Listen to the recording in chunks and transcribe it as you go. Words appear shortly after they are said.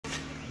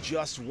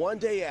Just one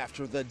day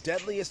after the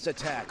deadliest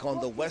attack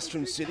on the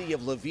western city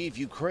of Lviv,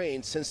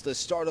 Ukraine since the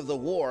start of the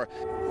war,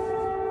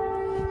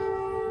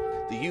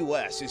 the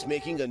U.S. is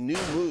making a new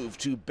move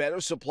to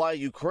better supply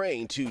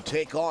Ukraine to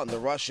take on the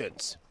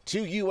Russians.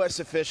 Two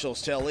U.S.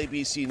 officials tell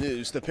ABC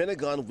News the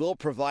Pentagon will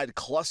provide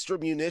cluster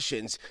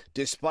munitions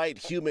despite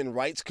human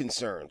rights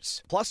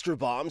concerns. Cluster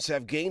bombs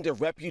have gained a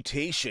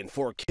reputation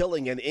for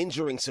killing and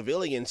injuring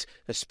civilians,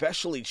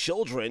 especially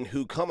children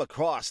who come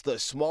across the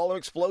smaller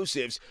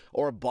explosives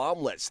or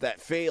bomblets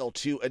that fail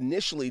to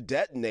initially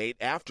detonate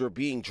after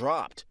being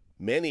dropped.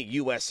 Many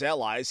U.S.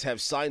 allies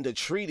have signed a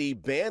treaty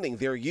banning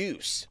their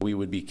use. We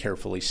would be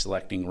carefully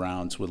selecting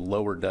rounds with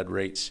lower dud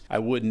rates. I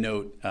would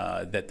note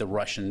that the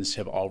Russians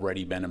have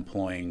already been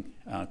employing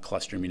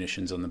cluster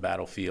munitions on the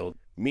battlefield.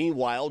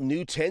 Meanwhile,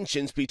 new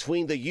tensions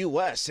between the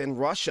U.S. and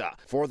Russia.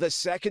 For the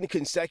second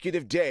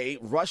consecutive day,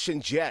 Russian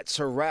jets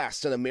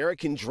harassed an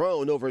American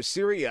drone over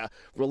Syria,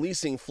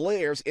 releasing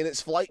flares in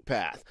its flight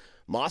path.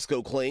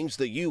 Moscow claims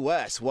the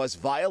U.S. was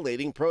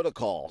violating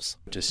protocols.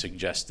 To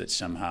suggest that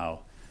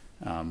somehow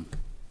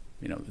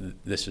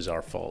this is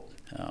our fault.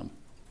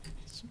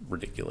 It's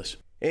ridiculous.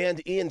 And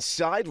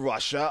inside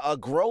Russia, a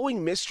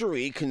growing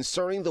mystery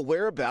concerning the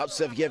whereabouts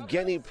of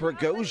Yevgeny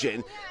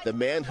Prigozhin, the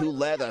man who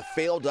led a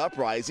failed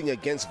uprising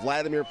against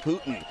Vladimir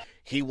Putin.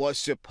 He was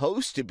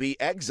supposed to be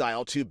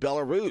exiled to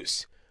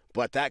Belarus,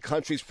 but that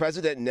country's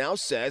president now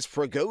says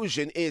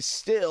Prigozhin is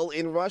still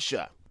in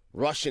Russia.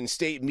 Russian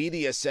state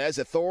media says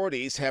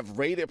authorities have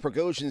raided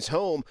Prigozhin's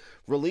home,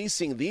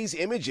 releasing these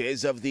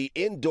images of the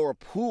indoor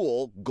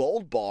pool,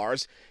 gold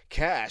bars,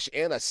 cash,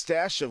 and a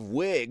stash of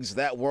wigs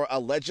that were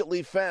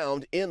allegedly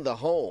found in the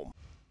home.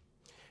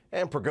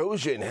 And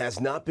Prigozhin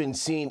has not been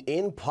seen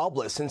in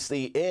public since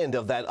the end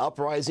of that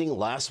uprising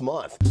last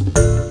month.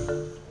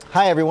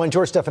 Hi everyone,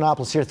 George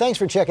Stephanopoulos here. Thanks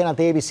for checking out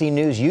the ABC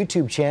News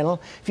YouTube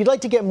channel. If you'd like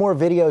to get more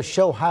videos,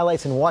 show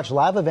highlights, and watch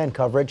live event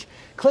coverage,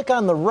 click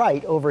on the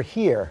right over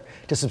here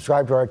to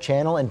subscribe to our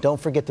channel, and don't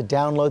forget to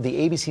download the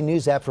ABC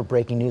News app for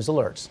breaking news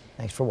alerts.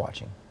 Thanks for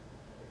watching.